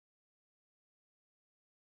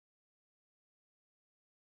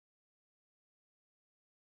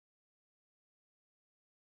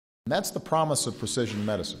And that's the promise of precision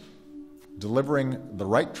medicine, delivering the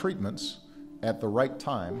right treatments at the right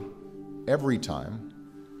time, every time,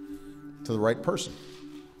 to the right person.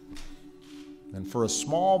 And for a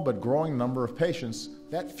small but growing number of patients,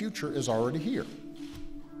 that future is already here.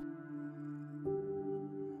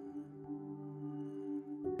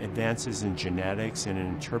 Advances in genetics and in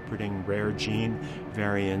interpreting rare gene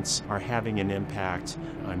variants are having an impact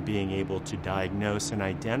on being able to diagnose and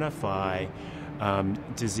identify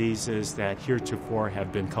diseases that heretofore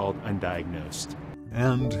have been called undiagnosed.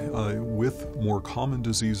 And with more common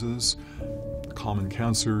diseases, common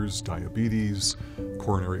cancers, diabetes,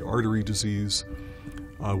 coronary artery disease,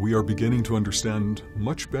 we are beginning to understand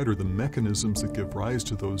much better the mechanisms that give rise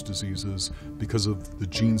to those diseases because of the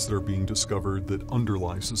genes that are being discovered that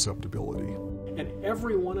underlie susceptibility. And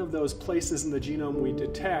every one of those places in the genome we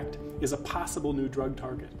detect is a possible new drug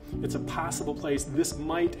target. It's a possible place. This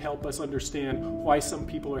might help us understand why some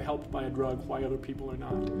people are helped by a drug, why other people are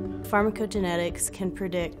not. Pharmacogenetics can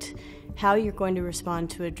predict how you're going to respond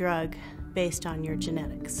to a drug based on your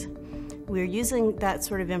genetics. We're using that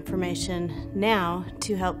sort of information now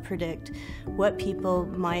to help predict what people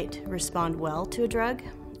might respond well to a drug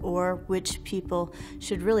or which people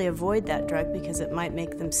should really avoid that drug because it might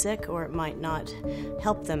make them sick or it might not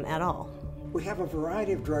help them at all. We have a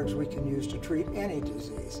variety of drugs we can use to treat any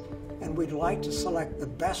disease, and we'd like to select the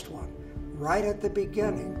best one right at the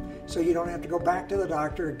beginning so you don't have to go back to the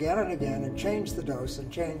doctor again and again and change the dose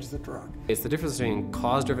and change the drug. It's the difference between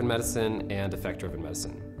cause-driven medicine and effect-driven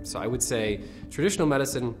medicine. So I would say traditional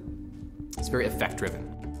medicine is very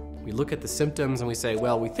effect-driven. We look at the symptoms and we say,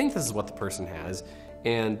 well, we think this is what the person has,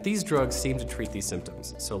 and these drugs seem to treat these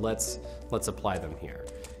symptoms, so let's apply them here.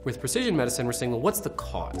 With precision medicine, we're saying, well, what's the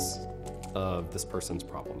cause of this person's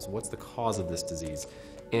problems? What's the cause of this disease?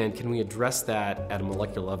 And can we address that at a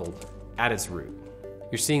molecular level at its root?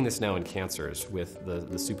 You're seeing this now in cancers with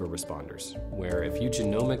the super responders, where if you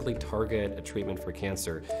genomically target a treatment for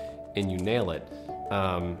cancer and you nail it,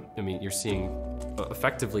 you're seeing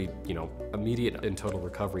effectively, immediate and total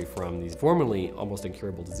recovery from these formerly almost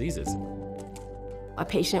incurable diseases. A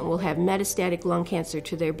patient will have metastatic lung cancer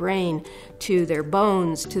to their brain, to their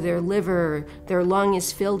bones, to their liver. Their lung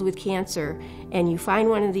is filled with cancer. And you find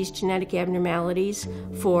one of these genetic abnormalities,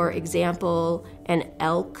 for example, an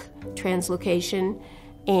ALK translocation,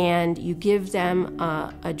 and you give them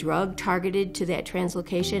a drug targeted to that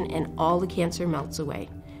translocation, and all the cancer melts away.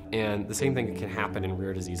 And the same thing can happen in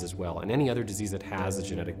rare disease as well, and any other disease that has a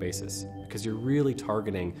genetic basis, because you're really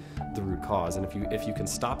targeting the root cause. And if you can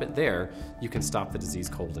stop it there, you can stop the disease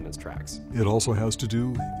cold in its tracks. It also has to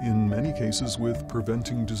do, in many cases, with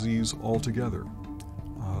preventing disease altogether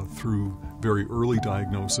through very early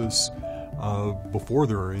diagnosis, before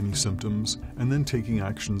there are any symptoms, and then taking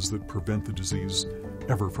actions that prevent the disease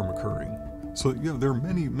ever from occurring. So there are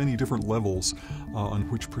many, many different levels on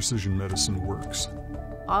which precision medicine works.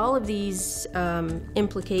 All of these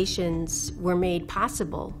implications were made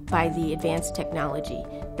possible by the advanced technology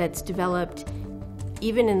that's developed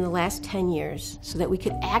even in the last 10 years so that we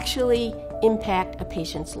could actually impact a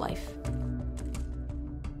patient's life.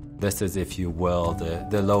 This is, if you will,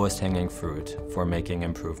 the lowest hanging fruit for making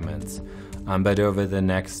improvements. But over the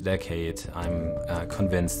next decade, I'm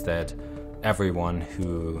convinced that everyone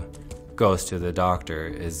who goes to the doctor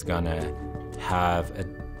is gonna have a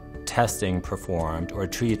testing performed or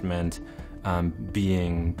treatment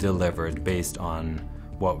being delivered based on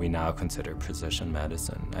what we now consider precision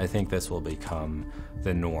medicine. I think this will become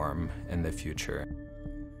the norm in the future.